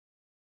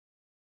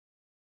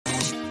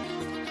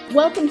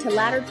Welcome to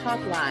Ladder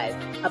Talk Live,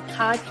 a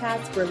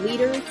podcast for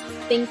leaders,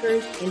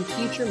 thinkers, and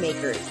future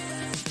makers,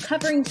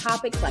 covering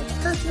topics like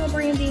personal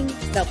branding,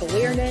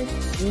 self-awareness,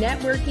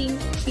 networking,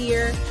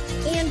 fear,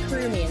 and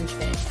career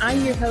management.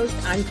 I'm your host,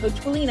 I'm Coach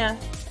Belina.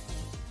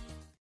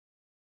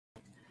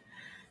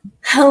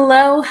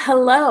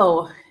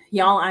 Hello.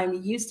 Y'all,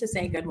 I'm used to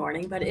saying good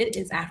morning, but it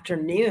is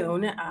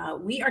afternoon.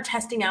 We are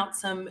testing out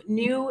some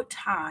new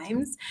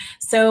times.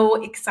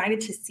 So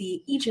excited to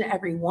see each and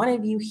every one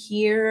of you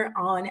here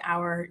on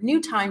our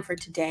new time for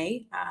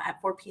today at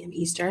 4 p.m.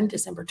 Eastern,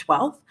 December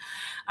 12th.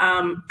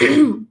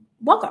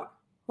 Welcome.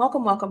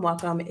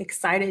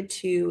 Excited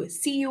to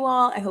see you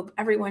all. I hope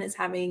everyone is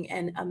having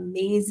an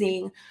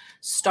amazing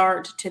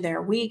start to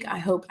their week. I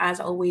hope, as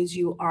always,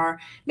 you are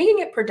making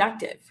it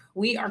productive.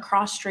 We are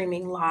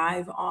cross-streaming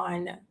live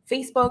on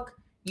Facebook,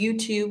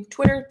 YouTube,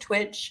 Twitter,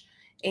 Twitch,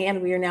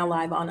 and we are now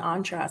live on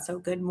Entra. So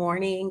good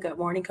morning,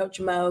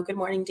 Coach Mo. Good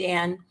morning,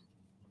 Dan.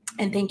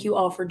 And thank you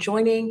all for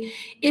joining.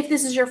 If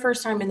this is your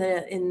first time in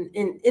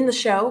the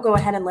show, go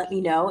ahead and let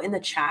me know in the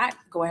chat.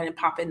 Go ahead and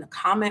pop in the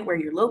comment where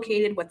you're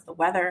located. What's the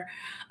weather?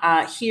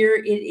 Here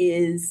it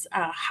is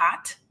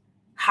hot.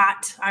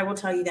 I will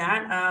tell you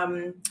that.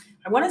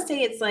 I want to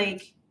say it's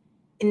like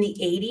in the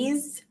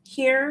 80s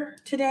here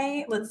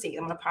today. Let's see.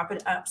 I'm going to pop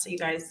it up so you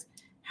guys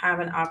have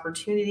an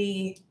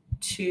opportunity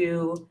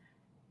to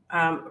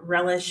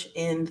relish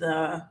in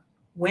the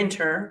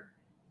winter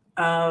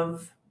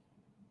of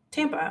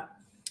Tampa.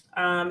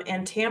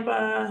 And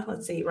Tampa,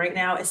 let's see, right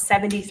now is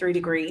 73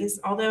 degrees,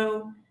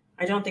 although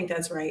I don't think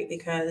that's right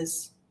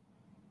because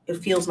it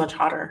feels much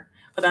hotter.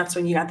 But that's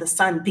when you got the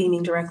sun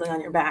beaming directly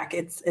on your back.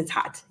 It's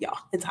hot, y'all.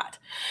 It's hot.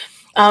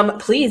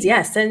 Please,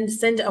 yes,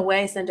 send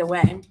away.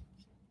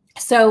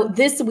 So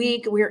this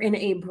week we're in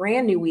a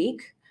brand new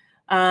week.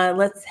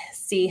 Let's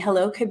see.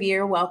 Hello,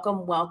 Kabir.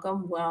 Welcome.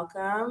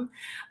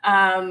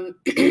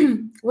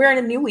 We're in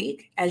a new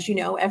week. As you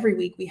know, every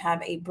week we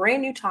have a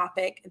brand new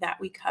topic that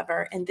we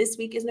cover, and this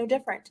week is no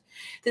different.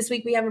 This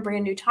week we have a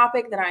brand new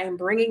topic that I am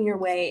bringing your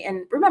way.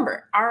 And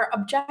remember, our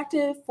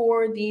objective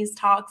for these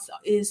talks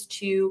is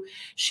to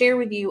share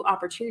with you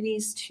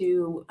opportunities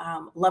to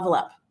level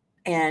up.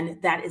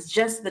 And that is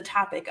just the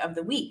topic of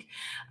the week,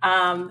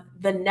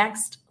 the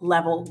next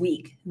level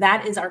week.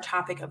 That is our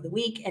topic of the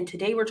week. And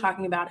today we're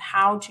talking about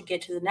how to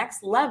get to the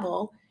next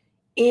level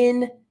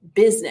in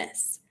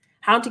business,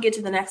 how to get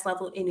to the next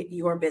level in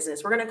your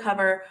business. We're going to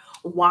cover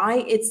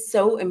why it's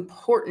so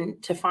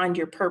important to find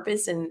your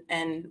purpose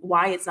and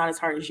why it's not as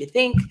hard as you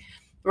think.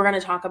 We're going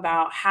to talk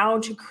about how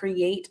to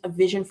create a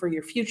vision for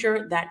your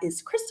future that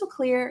is crystal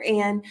clear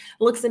and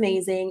looks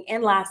amazing.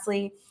 And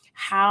lastly,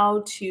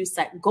 how to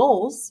set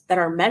goals that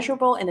are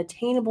measurable and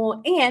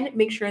attainable and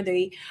make sure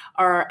they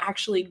are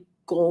actually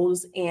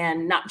goals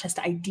and not just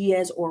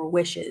ideas or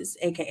wishes,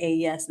 aka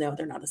yes, no,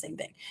 they're not the same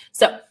thing.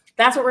 So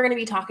that's what we're going to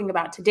be talking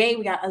about today.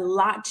 We got a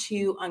lot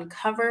to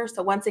uncover.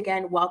 So once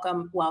again,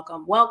 welcome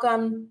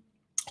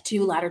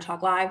to Ladder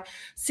Talk Live.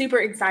 Super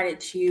excited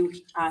to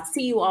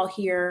see you all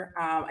here.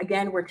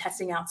 Again, we're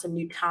testing out some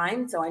new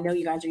time. So I know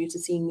you guys are used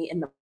to seeing me in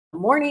the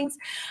mornings,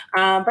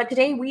 but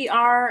today we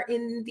are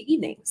in the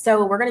evening.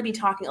 So we're going to be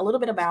talking a little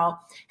bit about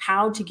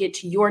how to get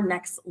to your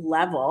next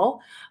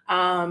level.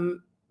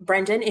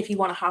 Brendan, if you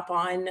want to hop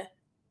on,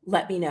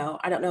 let me know.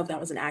 I don't know if that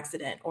was an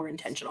accident or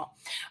intentional.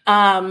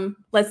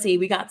 Let's see.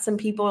 We got some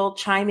people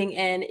chiming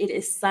in. It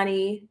is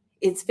sunny.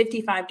 It's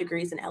 55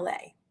 degrees in LA.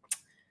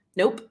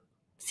 Nope.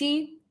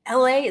 See,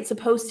 LA, it's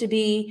supposed to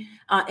be,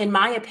 in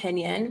my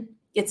opinion,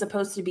 it's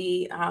supposed to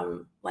be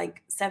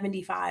like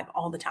 75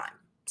 all the time.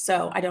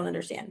 So I don't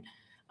understand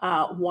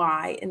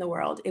why in the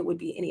world it would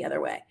be any other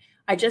way.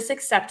 I just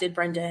accepted,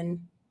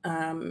 Brendan,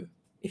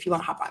 if you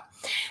want to hop on.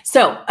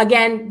 So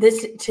again,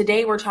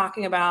 today we're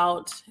talking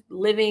about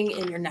living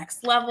in your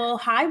next level.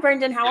 Hi,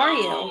 Brendan. How are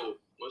you?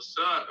 What's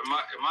up? Am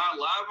I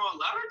live on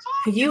Ladder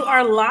Talk? You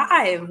are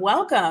live.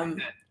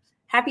 Welcome.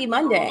 Happy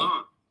Monday.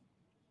 I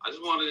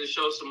just wanted to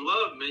show some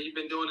love, man. You've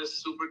been doing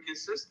this super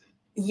consistent.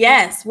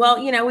 Yes.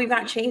 Well, we've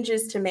got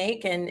changes to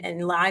make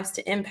and lives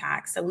to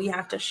impact. So we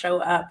have to show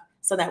up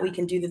so that we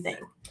can do the thing.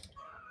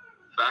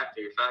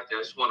 Factory. I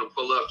just want to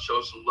pull up,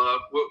 show some love.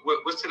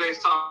 What's today's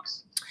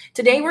talks?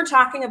 Today we're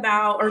talking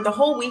about, or the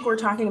whole week we're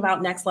talking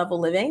about next level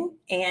living.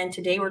 And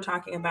today we're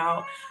talking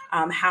about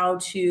how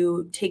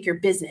to take your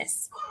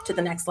business to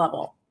the next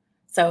level.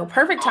 So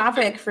perfect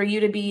topic for you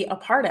to be a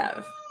part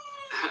of.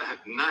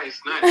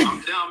 Nice.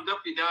 I'm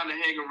definitely down to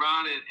hang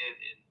around and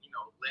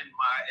lend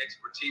my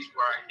expertise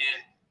where I can.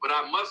 But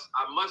I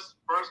must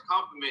first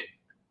compliment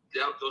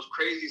those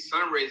crazy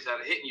sun rays that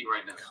are hitting you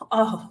right now.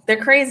 Oh, they're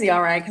crazy,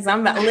 all right, because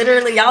I'm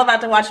literally, y'all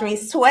about to watch me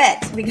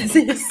sweat because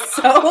it is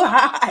so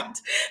hot.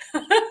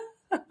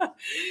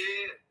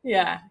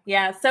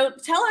 Yeah. So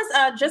tell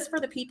us, just for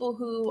the people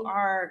who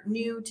are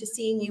new to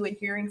seeing you and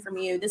hearing from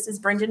you, this is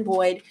Brendan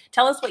Boyd.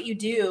 Tell us what you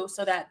do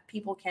so that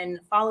people can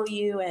follow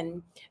you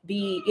and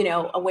be,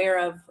 aware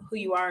of who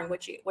you are and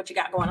what you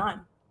got going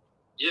on.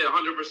 Yeah,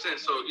 100%.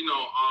 So, I'm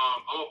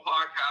a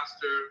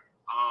podcaster,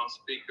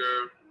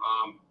 speaker.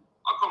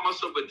 I call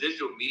myself a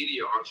digital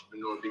media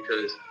entrepreneur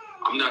because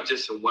I'm not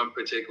just in one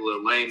particular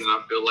lane. And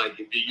I feel like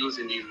if you're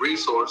using these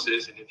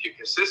resources and if you're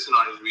consistent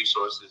on these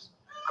resources,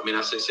 I mean,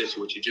 that's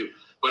essentially what you do.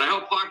 But I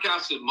help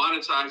podcasters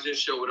monetize their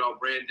show without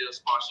brand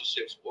deals,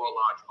 sponsorships, or a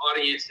large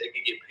audience. They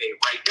can get paid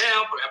right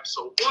now for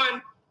episode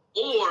 1.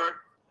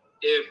 Or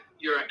if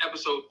you're at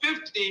episode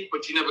 50,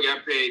 but you never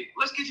got paid,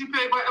 let's get you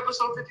paid by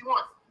episode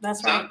 51.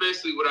 That's right. That's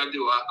basically what I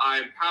do.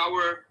 I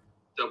empower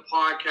the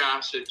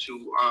podcaster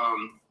to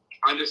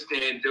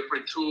understand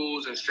different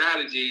tools and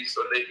strategies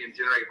so they can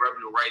generate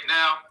revenue right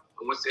now.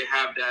 And once they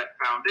have that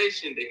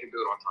foundation, they can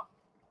build on top.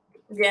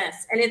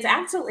 Yes. And it's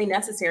absolutely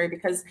necessary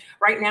because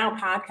right now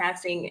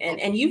podcasting,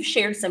 and you've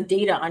shared some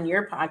data on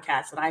your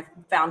podcast that I've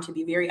found to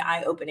be very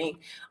eye-opening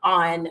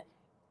on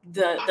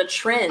the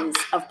trends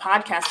of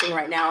podcasting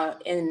right now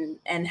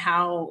and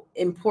how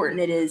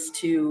important it is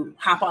to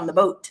hop on the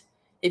boat,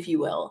 if you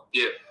will.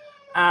 Yeah.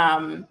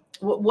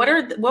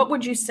 What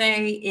would you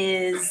say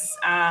is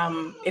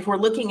if we're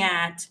looking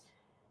at,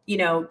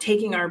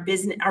 taking our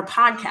business, our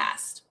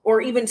podcast, or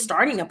even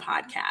starting a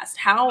podcast,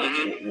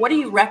 what do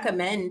you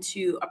recommend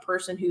to a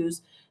person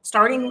who's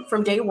starting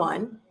from day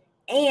one,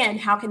 and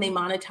how can they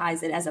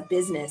monetize it as a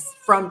business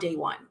from day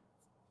one?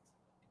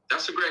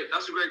 That's a great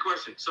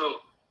question.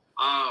 So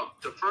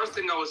the first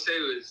thing I would say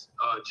is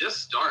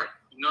just start.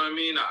 You know what I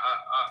mean?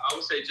 I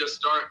would say just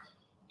start.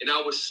 And I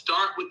would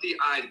start with the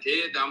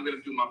idea that I'm going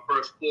to do my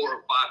first 4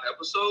 or 5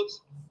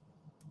 episodes.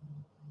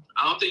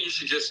 I don't think you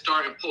should just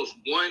start and post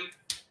one,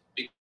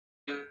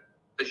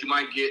 because you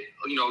might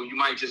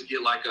just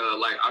get like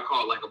I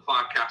call it like a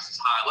podcaster's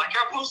high. Like,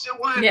 I posted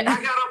one, yeah.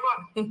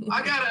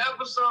 I got an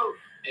episode.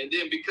 And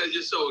then because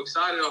you're so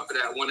excited off of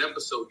that one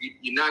episode,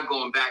 you're not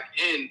going back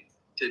in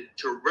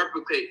to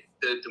replicate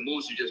the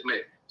moves you just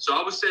made. So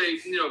I would say,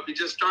 if you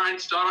just start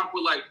off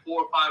with like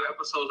 4 or 5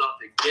 episodes out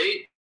the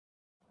gate.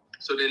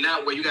 So then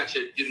that way you got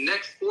your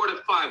next 4 to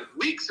 5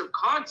 weeks of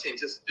content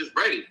just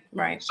ready.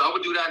 Right. So I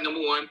would do that,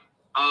 number one.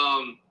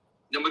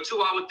 Number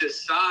two, I would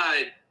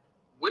decide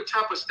what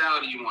type of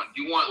style do you want.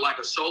 Do you want like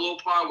a solo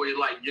pod where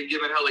you're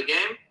giving hella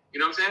game?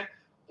 You know what I'm saying?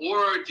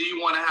 Or do you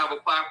want to have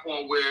a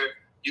platform where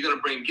you're going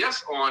to bring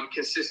guests on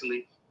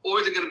consistently? Or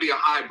is it going to be a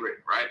hybrid,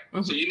 right?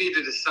 Mm-hmm. So you need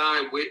to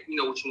decide what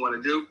you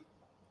want to do.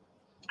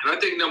 And I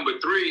think number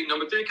three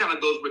kind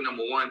of goes with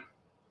number one.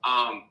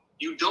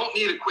 You don't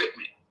need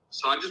equipment.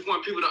 So I just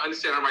want people to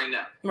understand that right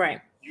now. Right.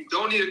 You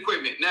don't need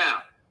equipment.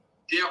 Now,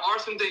 there are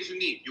some things you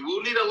need. You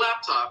will need a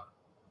laptop.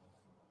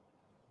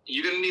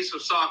 You're going to need some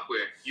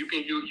software. You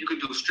can do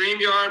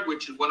StreamYard,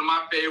 which is one of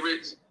my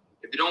favorites.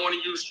 If you don't want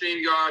to use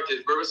StreamYard,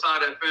 there's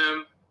Riverside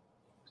FM.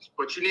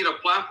 But you need a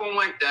platform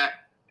like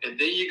that. And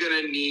then you're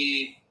going to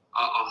need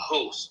a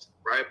host,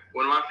 right?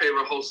 One of my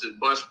favorite hosts is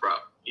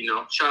Buzzsprout.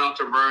 Shout out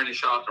to Vern and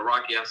shout out to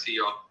Rocky. I see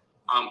y'all.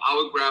 I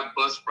would grab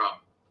Buzzsprout.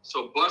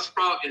 So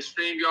Buzzsprout and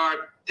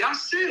StreamYard,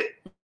 that's it.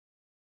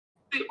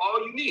 That's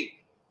all you need.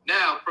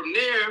 Now, from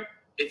there,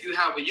 if you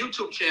have a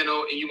YouTube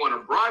channel and you want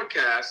to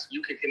broadcast,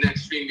 you can connect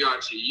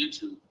StreamYard to your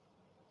YouTube.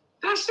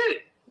 That's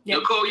it. Yep.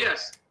 Nicole,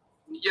 yes.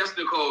 Yes,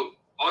 Nicole.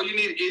 All you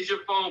need is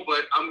your phone,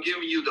 but I'm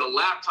giving you the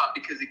laptop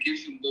because it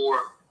gives you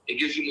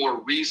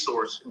more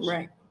resources.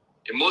 Right.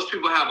 And most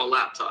people have a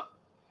laptop.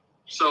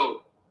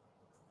 So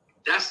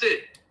that's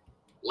it.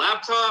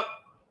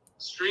 Laptop,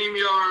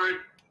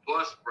 StreamYard,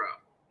 Buzzsprout.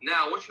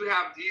 Now, once you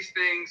have these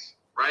things,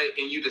 right,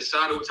 and you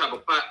decided what type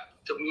of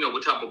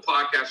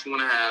podcast you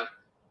want to have,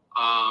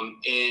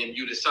 and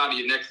you decided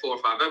your next 4 or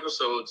 5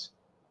 episodes,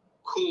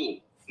 cool.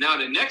 Now,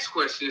 the next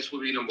question, this will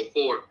be number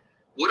 4.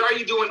 What are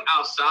you doing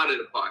outside of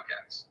the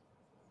podcast?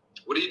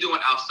 What are you doing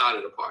outside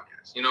of the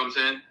podcast? You know what I'm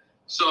saying?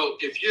 So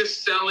if you're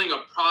selling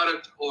a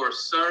product or a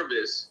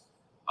service,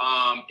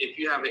 if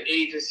you have an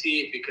agency,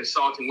 if you're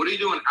consulting, what are you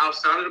doing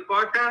outside of the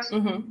podcast?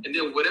 Mm-hmm. And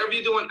then whatever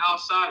you're doing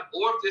outside,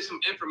 or if there's some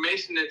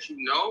information that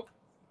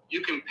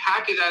you can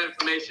package that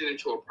information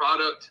into a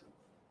product.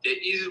 The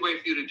easiest way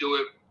for you to do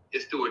it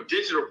is through a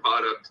digital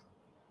product.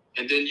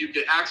 And then you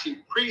can actually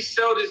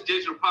pre-sell this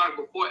digital product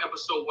before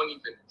episode 1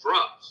 even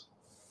drops.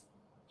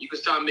 You can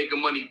start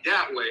making money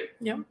that way.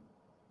 Yeah.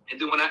 And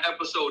then when that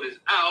episode is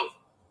out,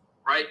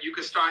 right, you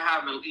can start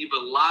having either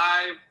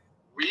live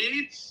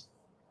reads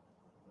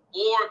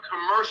or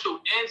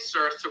commercial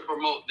inserts to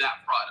promote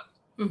that product.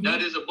 Mm-hmm. Now,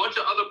 there's a bunch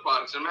of other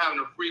products. I'm having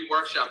a free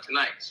workshop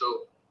tonight.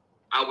 So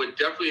I would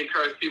definitely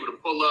encourage people to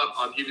pull up.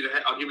 I'll give you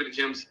the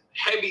gems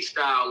heavy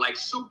style, like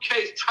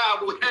suitcase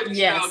travel heavy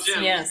style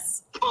gems.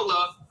 Yes. Pull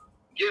up,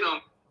 get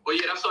them. But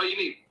yeah, that's all you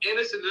need. And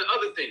this is the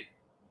other thing.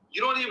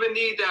 You don't even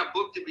need that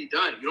book to be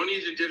done. You don't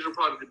need your digital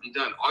product to be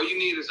done. All you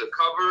need is a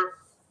cover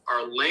or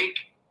a link,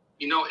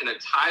 and a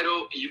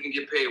title, and you can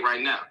get paid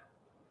right now.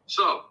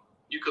 So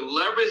you can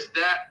leverage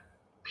that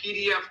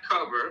PDF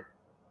cover,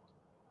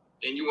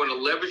 and you want to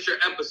leverage your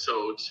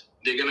episodes.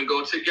 They're going to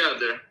go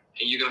together,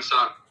 and you're going to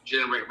start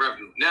generate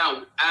revenue.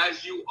 Now,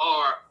 as you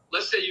are,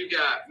 let's say you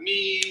got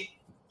me,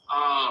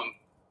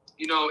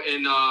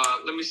 and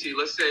let me see,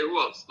 let's say who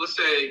else? Let's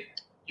say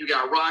you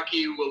got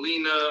Rocky,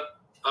 Walina,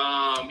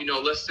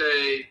 let's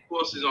say who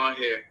else is on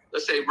here?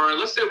 Let's say Vern.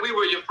 Let's say we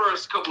were your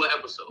first couple of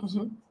episodes.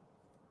 Mm-hmm.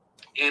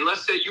 And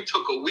let's say you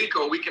took a week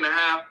or a week and a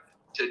half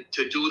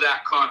to do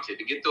that content,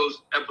 to get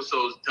those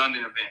episodes done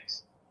in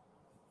advance.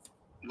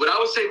 What I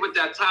would say with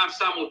that time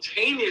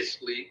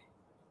simultaneously,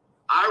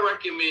 I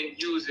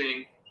recommend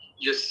using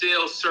your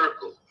sales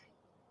circle.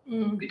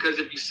 Because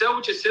if you sell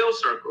with your sales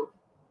circle,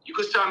 you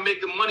can start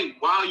making money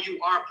while you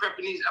are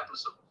prepping these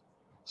episodes.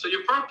 So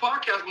your first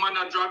podcast might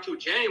not drop till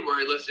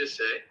January, let's just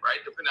say, right?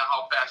 Depending on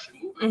how fast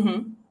you're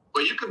moving.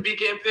 But you could be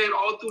getting paid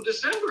all through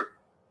December.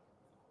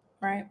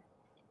 Right.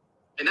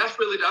 And that's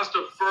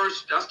the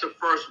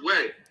first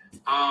way.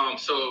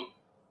 So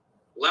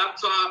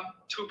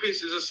laptop, 2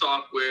 pieces of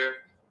software,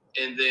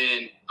 and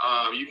then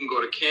you can go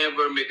to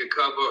Canva, make a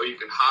cover, or you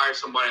can hire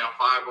somebody on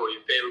Fiverr or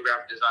your favorite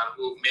graphic designer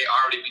who may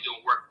already be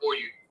doing work for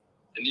you.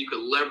 And you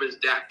can leverage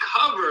that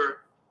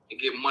cover and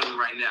get money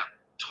right now.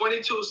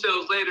 22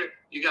 sales later,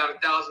 you got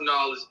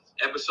 $1,000.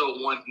 Episode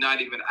 1's not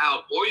even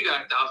out, or you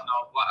got $1,000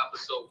 while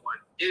episode 1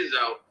 is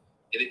out.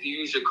 And if you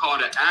use your call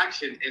to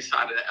action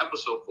inside of the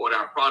episode for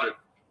that product,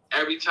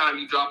 every time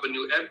you drop a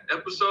new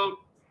episode,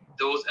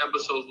 those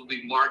episodes will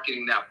be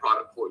marketing that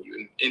product for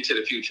you into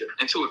the future,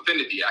 into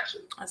infinity,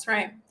 actually. That's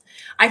right.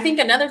 I think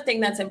another thing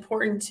that's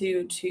important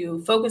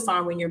to focus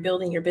on when you're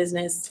building your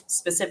business,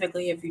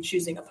 specifically if you're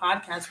choosing a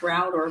podcast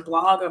route or a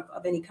blog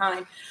of any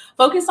kind,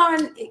 focus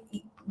on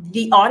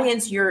the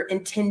audience you're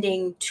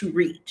intending to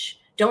reach.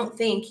 Don't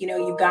think,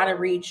 you've got to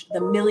reach the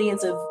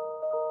millions of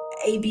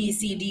A, B,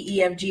 C, D,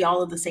 E, F, G,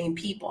 all of the same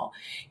people.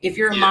 If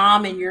you're a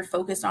mom and you're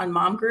focused on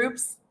mom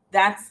groups,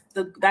 that's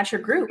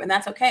your group, and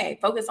that's okay.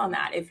 Focus on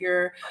that. If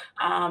you're,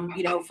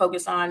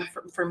 focus on,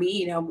 for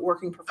me,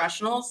 working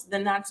professionals,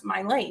 then that's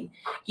my lane.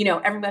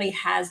 Everybody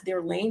has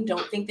their lane.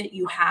 Don't think that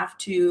you have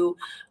to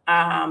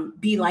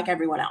be like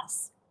everyone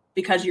else,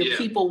 because your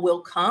people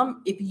will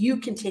come if you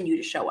continue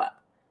to show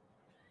up.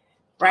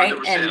 Right.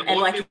 100%.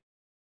 And like,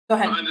 go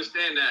ahead. I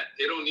understand that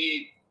you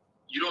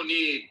don't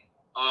need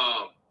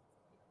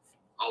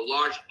a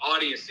large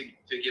audience to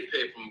get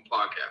paid from a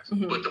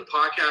podcast, but the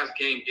podcast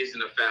game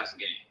isn't a fast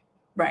game.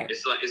 Right.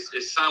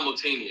 It's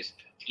simultaneous.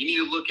 You need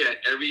to look at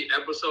every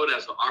episode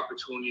as an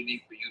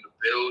opportunity for you to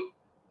build,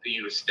 for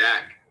you to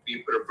stack, for you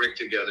to put a brick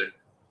together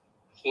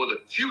for the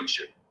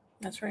future.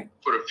 That's right.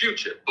 For the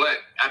future. But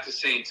at the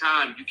same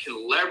time, you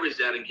can leverage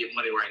that and get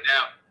money right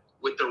now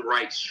with the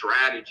right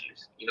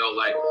strategies.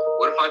 Like,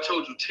 what if I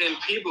told you 10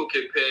 people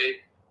could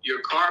pay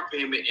your car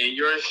payment and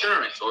your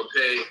insurance, or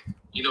pay,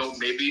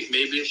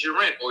 maybe it's your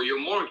rent or your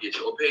mortgage,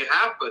 or pay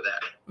half of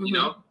that,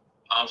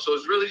 So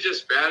it's really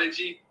just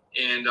strategy.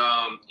 And,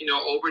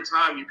 over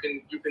time you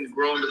can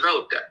grow and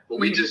develop that. But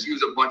we just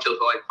use a bunch of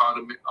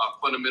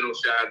fundamental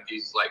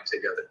strategies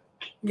together.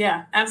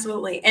 Yeah,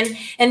 absolutely.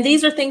 And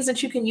these are things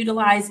that you can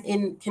utilize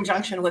in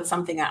conjunction with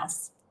something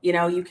else.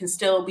 You can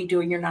still be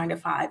doing your 9 to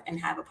 5 and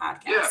have a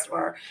podcast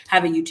or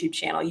have a YouTube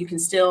channel. You can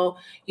still,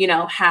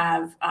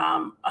 have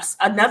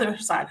another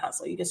side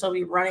hustle. You can still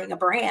be running a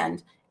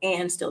brand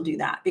and still do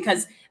that,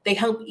 because they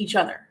help each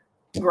other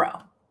grow.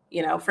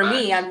 For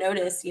me, I've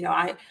noticed,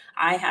 I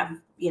have,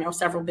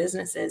 several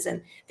businesses,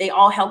 and they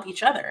all help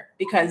each other,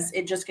 because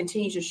it just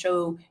continues to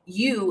show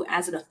you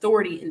as an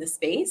authority in the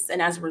space.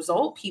 And as a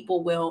result,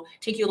 people will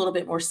take you a little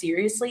bit more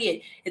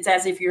seriously. It's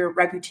as if your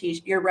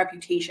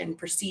reputation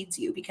precedes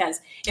you, because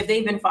if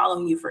they've been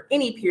following you for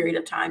any period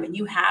of time and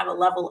you have a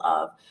level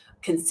of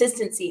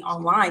consistency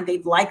online,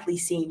 they've likely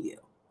seen you.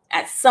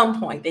 At some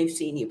point, they've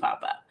seen you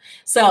pop up.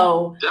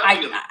 So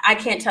I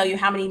can't tell you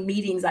how many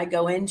meetings I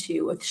go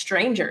into with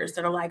strangers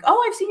that are like,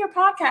 "Oh, I've seen your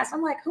podcast."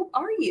 I'm like, "Who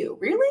are you?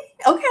 Really?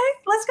 Okay,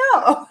 let's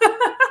go."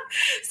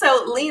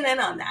 So lean in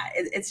on that.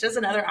 It's just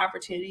another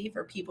opportunity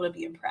for people to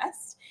be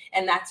impressed,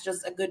 and that's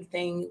just a good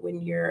thing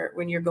when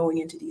you're going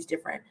into these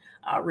different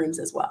rooms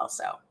as well.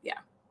 So yeah.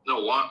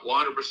 No, 100%.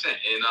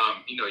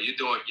 And you're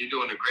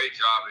doing a great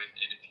job.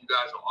 And if you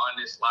guys are on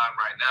this line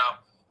right now,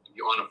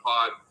 you're on a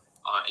pod,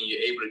 and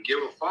you're able to give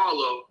a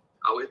follow,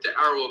 I would hit the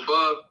arrow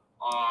above.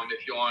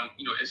 If you're on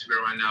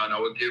Instagram right now, and I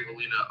would give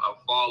Alina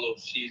a follow.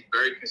 She's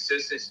very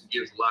consistent. She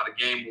gives a lot of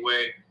game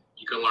away.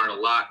 You can learn a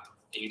lot,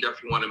 and you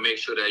definitely want to make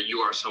sure that you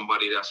are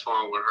somebody that's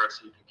following her,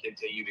 so you can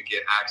continue to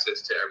get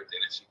access to everything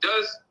that she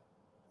does.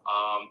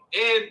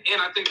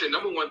 And I think the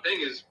number one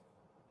thing is,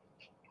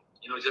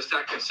 just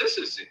that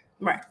consistency.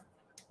 Right.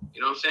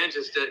 You know what I'm saying?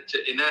 Just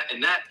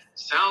and that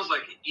sounds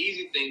like an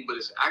easy thing, but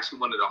it's actually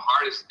one of the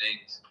hardest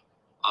things.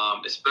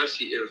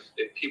 Especially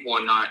if people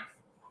are not,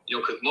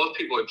 because most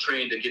people are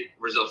trained to get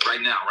results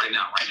right now.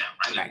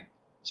 Right.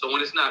 So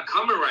when it's not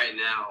coming right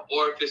now,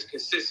 or if it's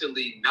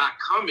consistently not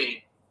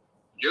coming,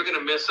 you're going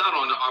to miss out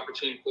on the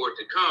opportunity for it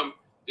to come,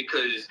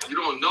 because you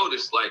don't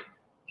notice,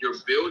 you're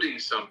building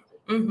something.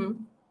 Mm-hmm.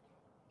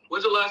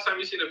 When's the last time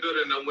you seen a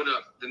building that went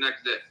up the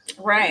next day?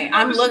 Right.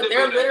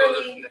 They're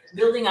literally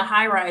building a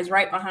high rise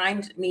right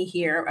behind me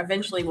here.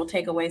 Eventually we'll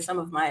take away some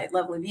of my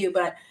lovely view,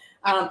 but,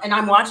 and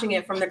I'm watching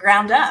it from the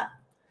ground up.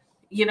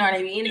 You know what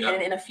I mean? Yeah.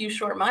 And in a few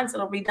short months,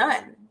 it'll be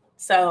done.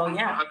 So,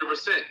 yeah.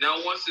 100%.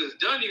 Now, once it's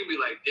done, you'll be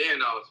like, damn,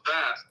 that was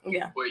fast.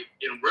 Yeah. But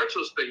in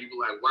retrospect, you'll be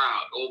like,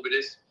 wow, over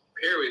this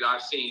period,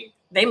 I've seen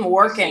them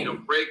working.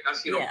 I've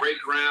seen them break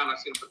ground. I've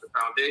seen them put the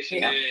foundation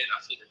in.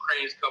 I've seen the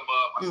cranes come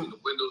up. I've seen the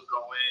windows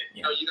go in.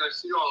 You know, you're gonna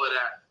see all of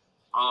that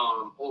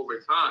over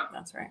time.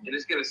 That's right. And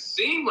it's gonna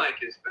seem like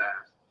it's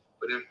fast,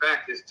 but in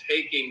fact, it's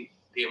taking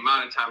the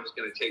amount of time it's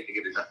gonna take to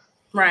get it done.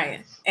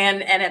 Right.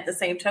 And at the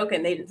same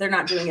token, they're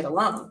not doing it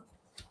alone,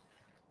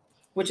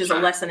 which is a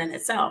lesson in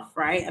itself,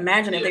 right?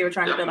 Imagine if they were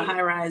trying to build a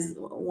high rise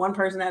one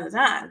person at a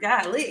time.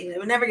 Golly, they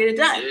would never get it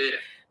done. Yeah.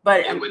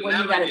 But when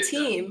you got a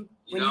team,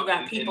 when you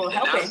got people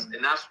helping,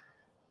 and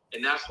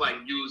that's like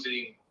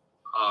using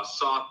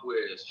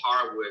softwares,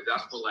 hardware.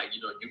 That's when, like,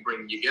 you know, you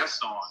bring your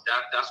guests on.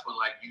 That's when,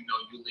 like, you know,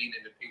 you lean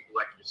into people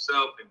like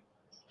yourself and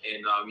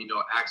you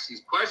know, ask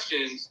these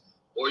questions,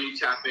 or you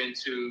tap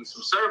into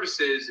some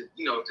services.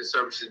 You know, if the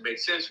services make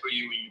sense for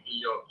you,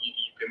 you know, you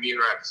can meet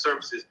her at the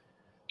services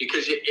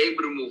because you're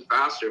able to move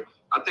faster.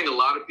 I think a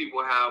lot of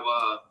people have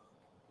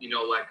you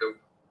know, like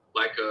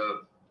a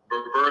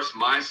reverse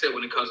mindset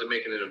when it comes to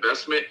making an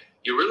investment.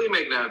 You're really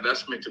making that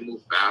investment to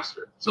move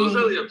faster. So it's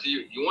really up to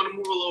you. You want to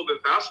move a little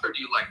bit faster, or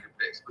do you like your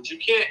pace? But you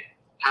can't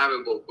have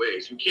it both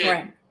ways. You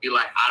can't be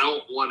like, I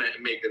don't want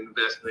to make an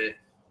investment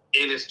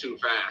and it's too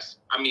fast.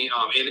 I mean,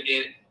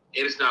 and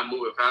it's not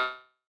moving fast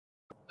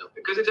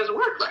because it doesn't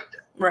work like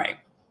that. Right.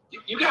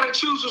 You got to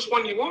choose which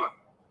one you want.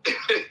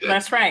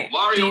 That's right.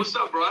 Mario, what's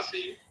up, bro? I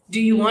see you.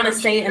 Do you want to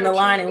stay in the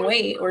line and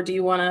wait, or do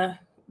you want to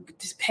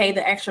just pay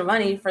the extra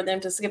money for them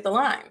to skip the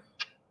line?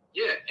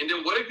 Yeah, and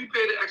then what if you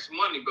pay the extra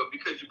money, but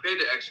because you paid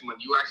the extra money,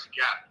 you actually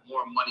got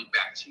more money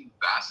back to you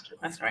faster?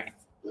 That's right.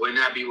 Wouldn't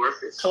that be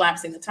worth it?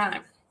 Collapsing the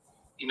time.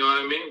 You know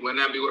what I mean? Wouldn't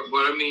that be worth it?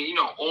 But I mean, you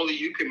know, only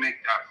you can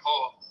make that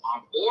call.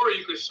 Or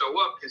you could show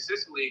up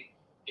consistently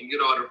and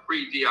get all the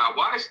free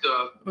DIY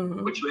stuff,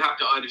 but you have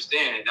to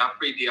understand that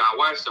free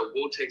DIY stuff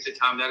will take the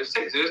time that it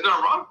takes. And there's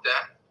nothing wrong with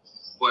that,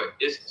 but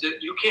it's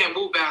just, you can't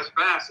move as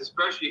fast,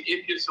 especially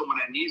if you're someone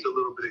that needs a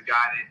little bit of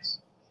guidance,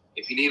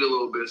 if you need a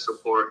little bit of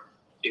support,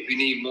 if you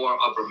need more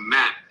of a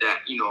map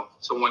that, you know,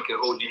 someone can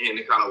hold your hand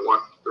and kind of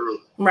walk you through.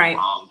 Right.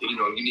 You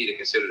know, you need to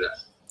consider that.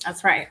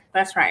 That's right.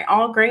 That's right.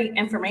 All great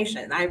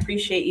information. I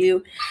appreciate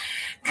you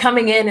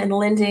coming in and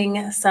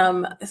lending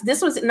some.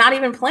 This was not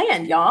even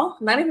planned, y'all.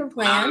 Not even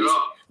planned,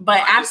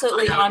 but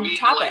absolutely on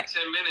topic. Like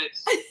 10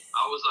 minutes.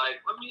 I was like,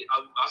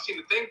 I seen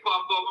the thing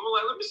pop up. I'm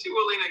like, let me see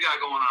what Lena got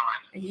going on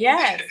right now.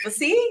 Yes. But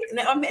see,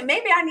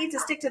 maybe I need to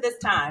stick to this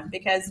time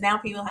because now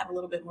people have a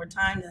little bit more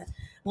time to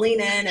lean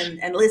in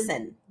and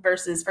listen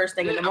versus first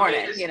thing in the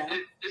morning. It's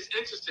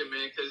interesting,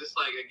 man, because it's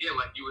like, again,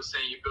 like you were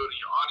saying, you're building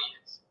your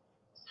audience.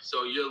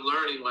 So you're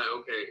learning, like,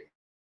 okay,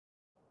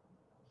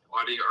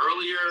 are they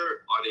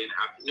earlier? Are they in the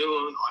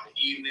afternoon? Are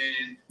they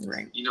evening?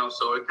 Right. You know,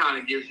 so it kind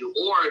of gives you,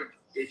 or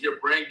is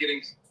your brand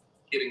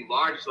getting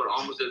larger, so it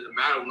almost doesn't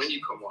matter when you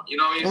come on. You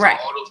know what I mean? Right.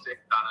 So all those things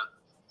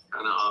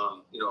kind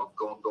of you know,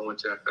 go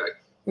into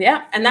effect.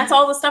 Yeah, and that's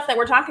all the stuff that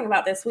we're talking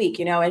about this week.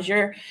 You know, as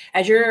you're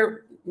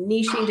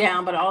niching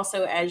down, but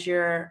also as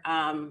you're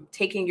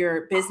taking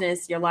your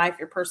business, your life,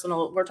 your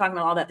personal, we're talking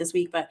about all that this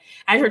week, but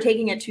as you're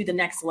taking it to the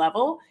next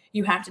level,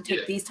 you have to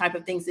take these type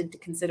of things into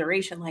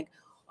consideration. Like,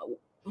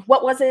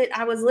 what was it?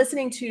 I was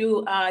listening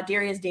to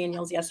Darius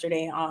Daniels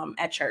yesterday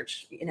at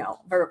church, you know,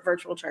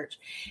 virtual church.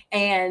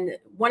 And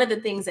one of the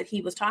things that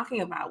he was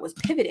talking about was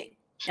pivoting.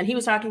 And he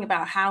was talking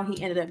about how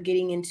he ended up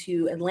getting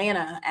into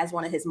Atlanta as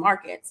one of his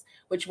markets,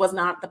 which was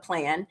not the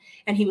plan.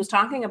 And he was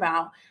talking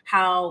about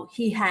how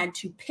he had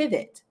to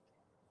pivot.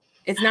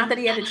 It's not that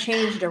he had to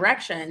change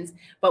directions,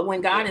 but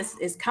when God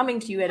is coming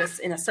to you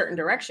in a certain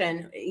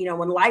direction, you know,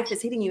 when life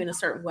is hitting you in a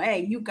certain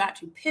way, you've got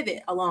to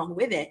pivot along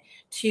with it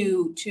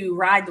to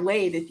ride the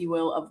wave, if you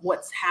will, of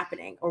what's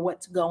happening or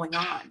what's going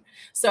on.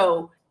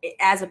 So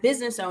as a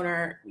business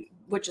owner,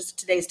 which is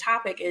today's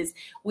topic, is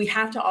we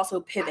have to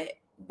also pivot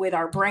with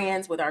our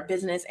brands, with our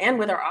business, and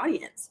with our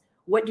audience.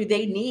 What do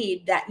they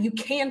need that you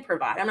can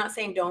provide? I'm not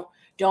saying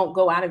don't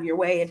go out of your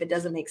way if it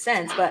doesn't make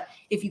sense, but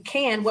if you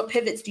can, what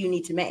pivots do you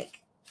need to make?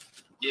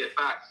 Yeah,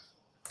 fact.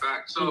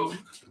 So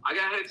I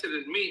got to head to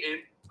this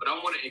meeting, but I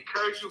want to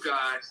encourage you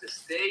guys to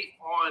stay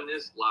on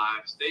this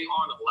live, stay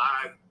on the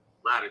live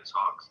ladder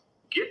talks.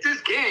 Get this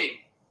game,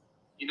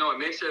 you know, and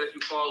make sure that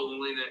you follow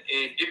Lena.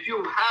 And if you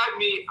have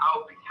me,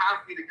 I'll be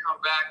happy to come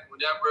back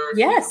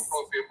whenever it's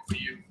appropriate for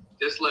you.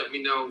 Just let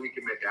me know. We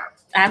can make it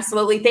happen.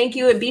 Absolutely. Thank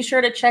you. And be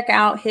sure to check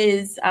out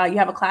his, you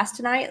have a class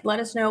tonight. Let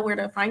us know where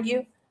to find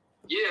you.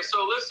 Yeah.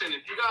 So listen,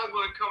 if you guys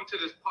want to come to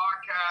this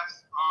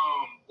podcast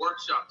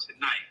workshop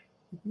tonight,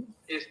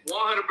 it's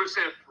 100%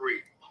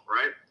 free,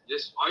 right?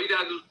 Just all you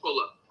got to do is pull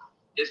up.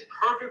 It's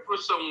perfect for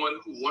someone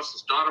who wants to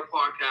start a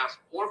podcast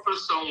or for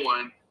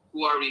someone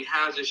who already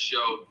has a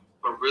show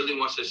but really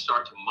wants to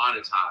start to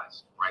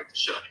monetize, right, the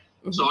show.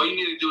 So all you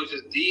need to do is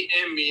just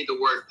DM me the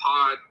word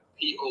pod,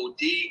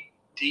 P-O-D,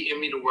 DM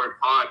me the word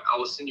pod. I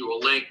will send you a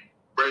link.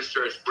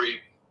 Register is free.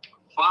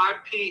 5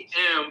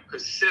 p.m.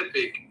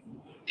 Pacific,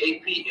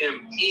 8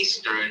 p.m.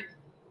 Eastern.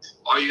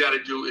 All you got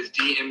to do is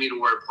DM me the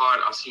word pod.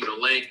 I'll send you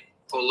the link.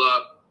 Pull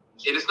up.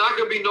 And it's not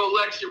going to be no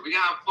lecture. We're going to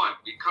have fun.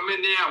 We come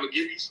in there. I'm going to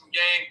give you some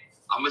game.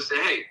 I'm going to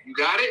say, hey, you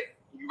got it?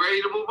 You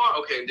ready to move on?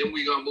 Okay, then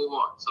we're going to move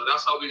on. So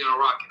that's how we're going to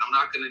rock it. I'm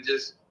not going to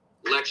just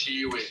lecture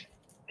you in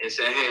and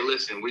say, hey,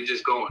 listen, we're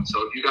just going.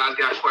 So if you guys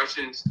got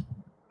questions,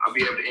 I'll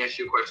be able to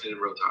answer your questions in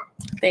real time.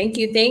 Thank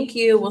you. Thank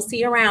you. We'll see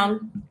you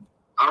around.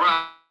 All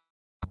right.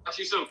 Talk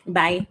to you soon.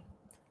 Bye.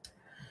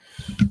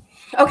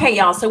 Okay,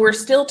 y'all. So we're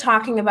still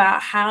talking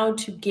about how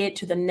to get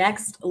to the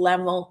next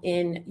level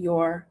in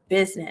your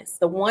business.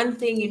 The one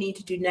thing you need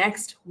to do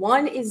next,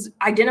 one is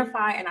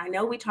identify, and I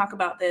know we talk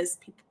about this,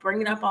 people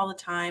bring it up all the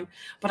time,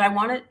 but I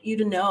wanted you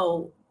to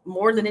know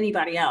more than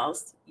anybody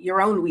else, your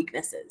own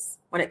weaknesses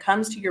when it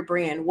comes to your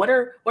brand. What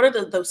are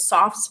those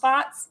soft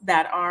spots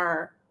that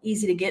are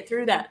easy to get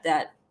through, that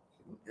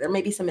there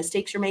may be some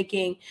mistakes you're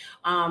making.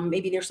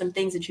 Maybe there's some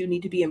things that you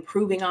need to be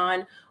improving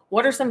on.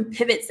 What are some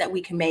pivots that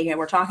we can make? And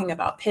we're talking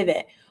about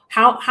pivot.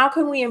 How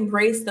can we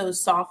embrace those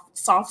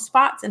soft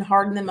spots and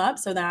harden them up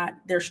so that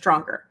they're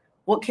stronger?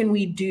 What can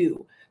we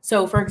do?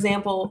 So, for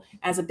example,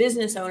 as a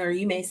business owner,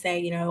 you may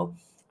say,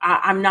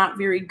 I'm not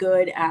very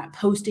good at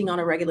posting on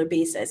a regular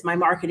basis. My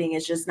marketing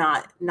is just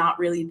not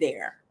really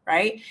there.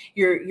 Right?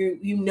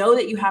 You know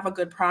that you have a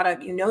good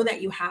product, you know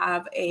that you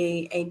have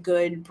a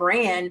good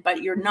brand,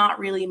 but you're not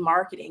really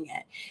marketing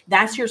it.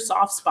 That's your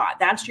soft spot.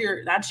 That's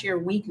your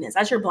weakness.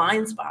 That's your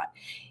blind spot.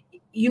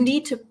 You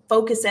need to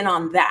focus in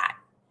on that.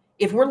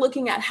 If we're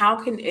looking at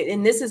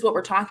and this is what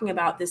we're talking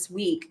about this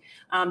week,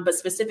 but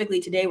specifically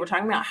today, we're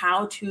talking about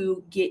how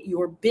to get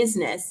your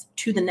business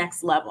to the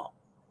next level.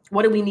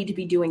 What do we need to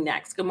be doing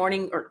next? Good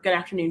morning or good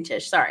afternoon,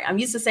 Tish. Sorry, I'm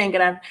used to saying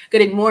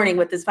good morning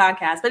with this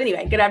podcast, but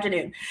anyway, good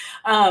afternoon.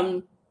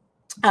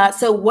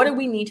 So what do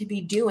we need to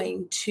be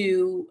doing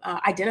to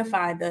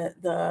identify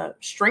the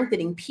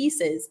strengthening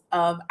pieces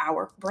of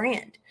our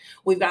brand?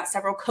 We've got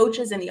several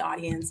coaches in the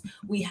audience.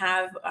 We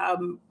have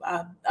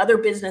other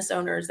business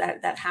owners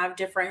that have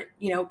different,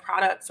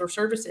 products or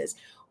services.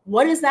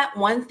 What is that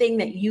one thing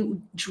that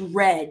you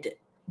dread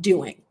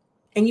doing?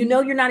 And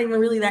you're not even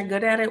really that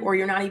good at it, or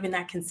you're not even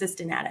that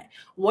consistent at it.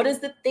 What is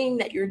the thing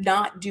that you're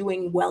not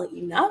doing well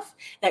enough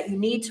that you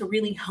need to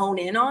really hone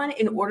in on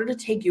in order to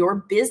take your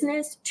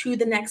business to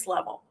the next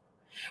level?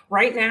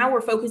 Right now,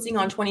 we're focusing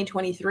on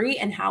 2023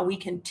 and how we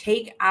can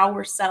take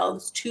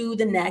ourselves to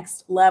the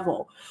next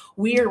level.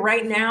 We're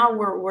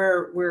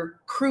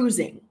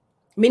cruising.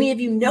 Many of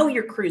you know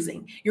you're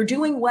cruising. You're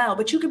doing well,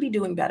 but you could be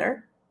doing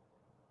better.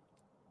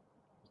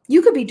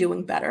 You could be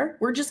doing better.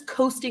 We're just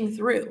coasting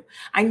through.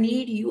 I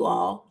need you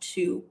all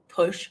to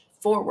push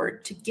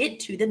forward to get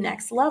to the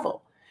next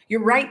level.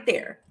 You're right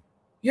there.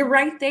 You're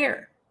right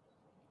there.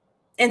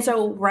 And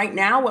so right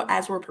now,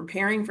 as we're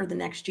preparing for the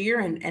next year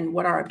and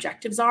what our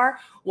objectives are,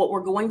 what we're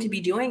going to be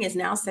doing is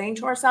now saying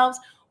to ourselves,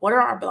 what are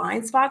our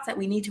blind spots that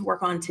we need to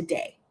work on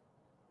today?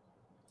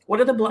 What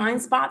are the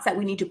blind spots that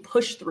we need to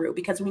push through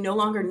because we no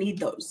longer need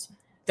those?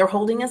 They're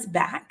holding us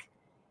back.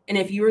 And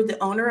if you're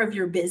the owner of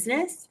your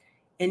business,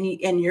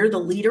 and you're the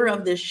leader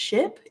of this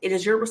ship, it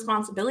is your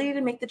responsibility to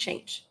make the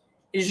change.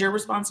 It is your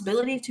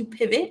responsibility to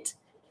pivot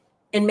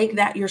and make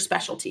that your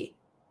specialty.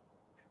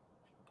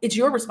 It's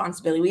your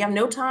responsibility. We have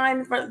no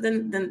time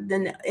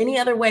than any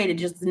other way to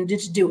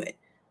just do it.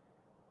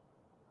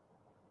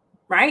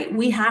 Right?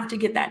 We have to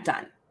get that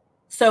done.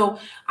 So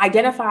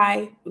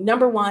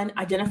number one,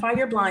 identify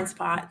your blind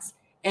spots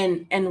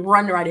and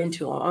run right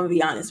into them. I'm gonna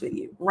be honest with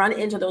you. Run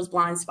into those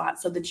blind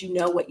spots so that you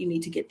know what you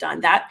need to get done.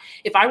 That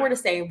if I were to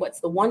say what's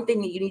the one thing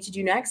that you need to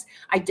do next,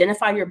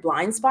 identify your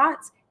blind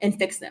spots and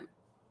fix them.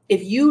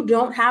 If you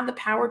don't have the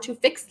power to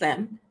fix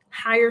them,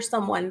 hire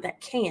someone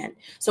that can.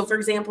 So for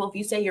example, if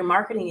you say your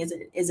marketing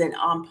isn't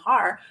on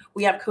par,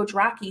 we have Coach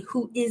Rocky,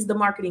 who is the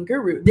marketing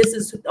guru. This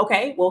is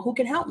okay. Well, who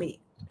can help me?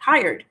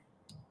 Hired.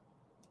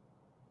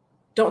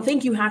 Don't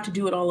think you have to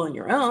do it all on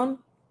your own.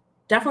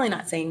 Definitely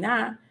not saying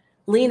that.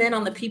 Lean in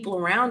on the people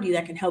around you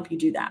that can help you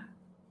do that.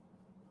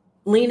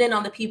 Lean in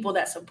on the people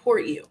that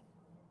support you.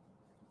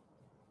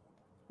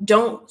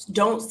 Don't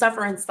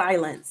suffer in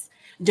silence.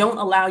 Don't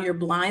allow your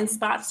blind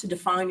spots to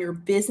define your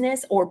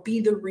business or be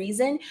the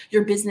reason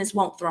your business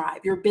won't thrive,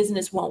 your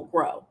business won't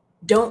grow.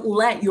 Don't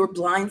let your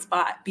blind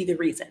spot be the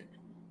reason.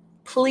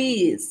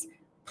 Please,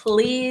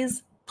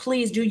 please,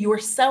 please do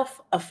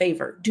yourself a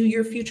favor. Do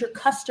your future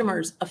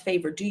customers a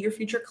favor. Do your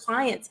future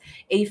clients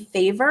a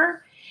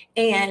favor.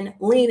 And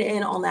lean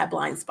in on that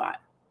blind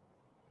spot.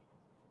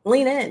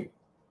 Lean in.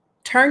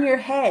 Turn your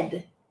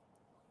head.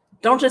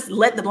 Don't just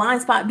let the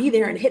blind spot be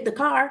there and hit the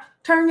car.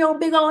 Turn your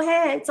big old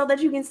head so that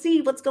you can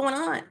see what's going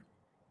on.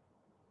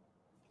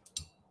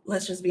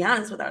 Let's just be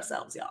honest with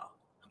ourselves, y'all.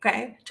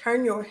 Okay?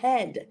 Turn your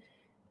head.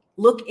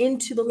 Look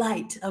into the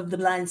light of the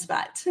blind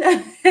spot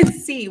and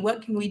see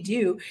what can we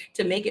do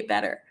to make it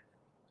better.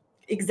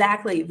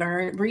 Exactly,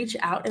 Vern. Reach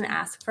out and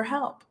ask for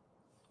help.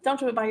 Don't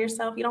do it by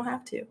yourself. You don't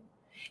have to.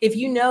 If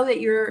you know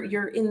that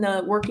you're in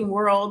the working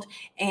world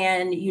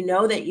and you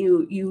know that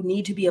you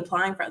need to be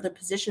applying for other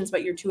positions,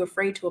 but you're too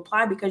afraid to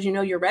apply because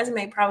your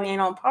resume probably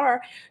ain't on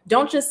par,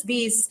 don't just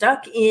be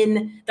stuck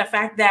in the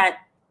fact that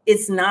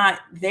it's not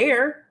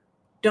there.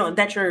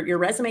 That your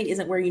resume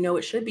isn't where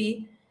it should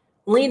be.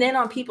 Lean in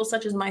on people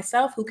such as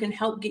myself who can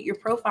help get your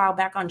profile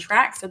back on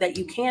track so that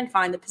you can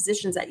find the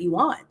positions that you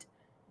want.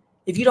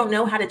 If you don't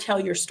know how to tell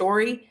your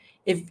story,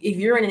 if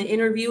you're in an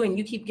interview and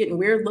you keep getting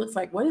weird looks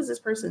like, what is this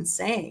person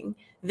saying?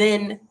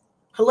 Then,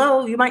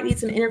 hello, you might need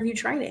some interview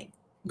training.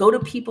 Go to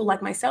people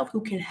like myself who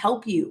can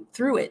help you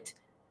through it.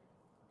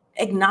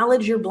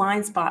 Acknowledge your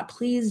blind spot.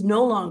 Please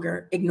no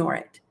longer ignore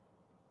it,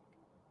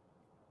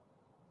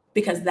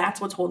 because that's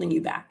what's holding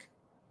you back.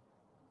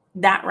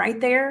 That right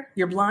there,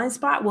 your blind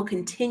spot, will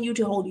continue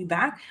to hold you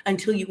back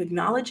until you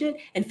acknowledge it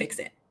and fix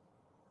it.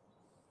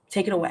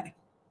 Take it away.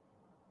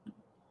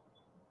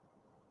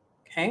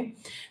 Okay.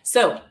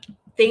 So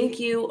thank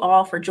you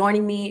all for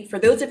joining me. For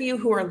those of you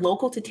who are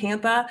local to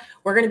Tampa,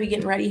 we're going to be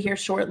getting ready here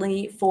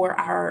shortly for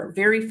our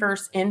very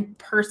first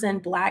in-person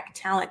Black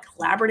Talent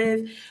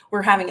Collaborative.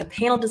 We're having a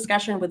panel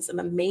discussion with some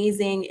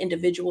amazing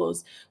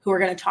individuals who are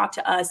going to talk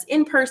to us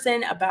in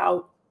person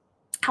about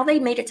how they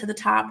made it to the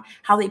top,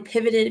 how they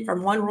pivoted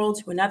from one role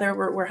to another.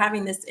 We're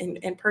having this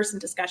in-person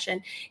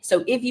discussion.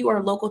 So if you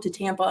are local to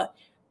Tampa,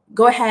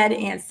 go ahead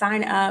and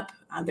sign up.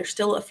 There's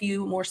still a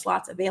few more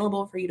slots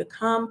available for you to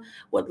come.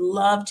 Would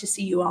love to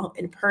see you all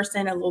in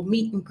person, a little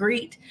meet and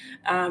greet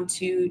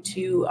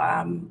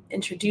to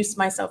introduce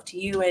myself to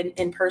you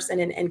in person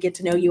and get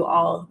to know you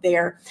all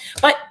there.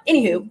 But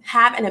anywho,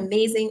 have an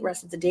amazing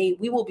rest of the day.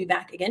 We will be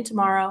back again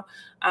tomorrow.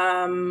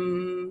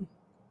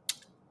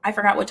 I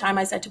forgot what time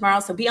I said tomorrow,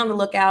 so be on the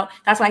lookout.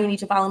 That's why you need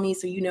to follow me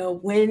so you know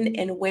when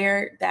and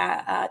where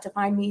that to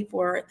find me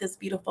for this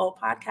beautiful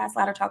podcast,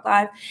 Ladder Talk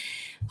Live.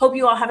 Hope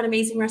you all have an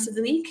amazing rest of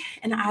the week,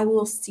 and I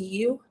will see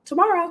you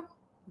tomorrow.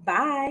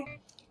 Bye.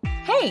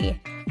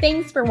 Hey,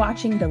 thanks for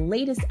watching the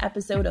latest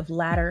episode of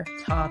Ladder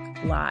Talk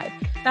Live.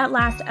 That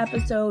last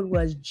episode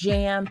was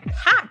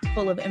jam-packed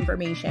full of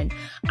information.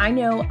 I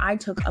know I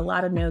took a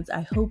lot of notes.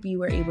 I hope you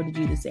were able to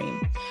do the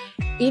same.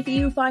 If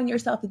you find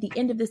yourself at the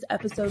end of this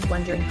episode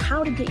wondering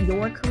how to get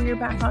your career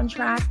back on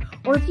track,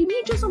 or if you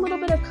need just a little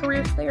bit of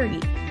career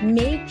clarity,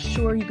 make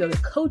sure you go to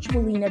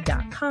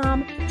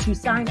CoachWillena.com to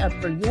sign up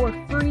for your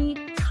free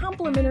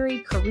complimentary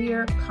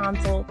career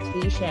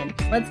consultation.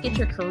 Let's get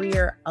your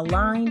career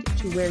aligned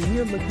to where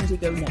you're looking to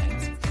go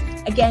next.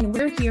 Again,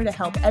 we're here to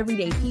help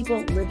everyday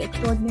people live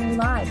extraordinary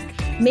lives.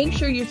 Make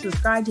sure you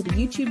subscribe to the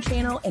YouTube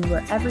channel and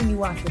wherever you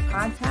watch your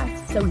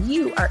podcasts so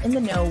you are in the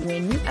know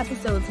when new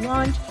episodes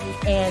launch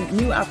and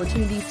new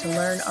opportunities to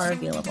learn are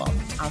available.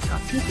 I'll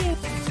talk to you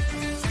soon.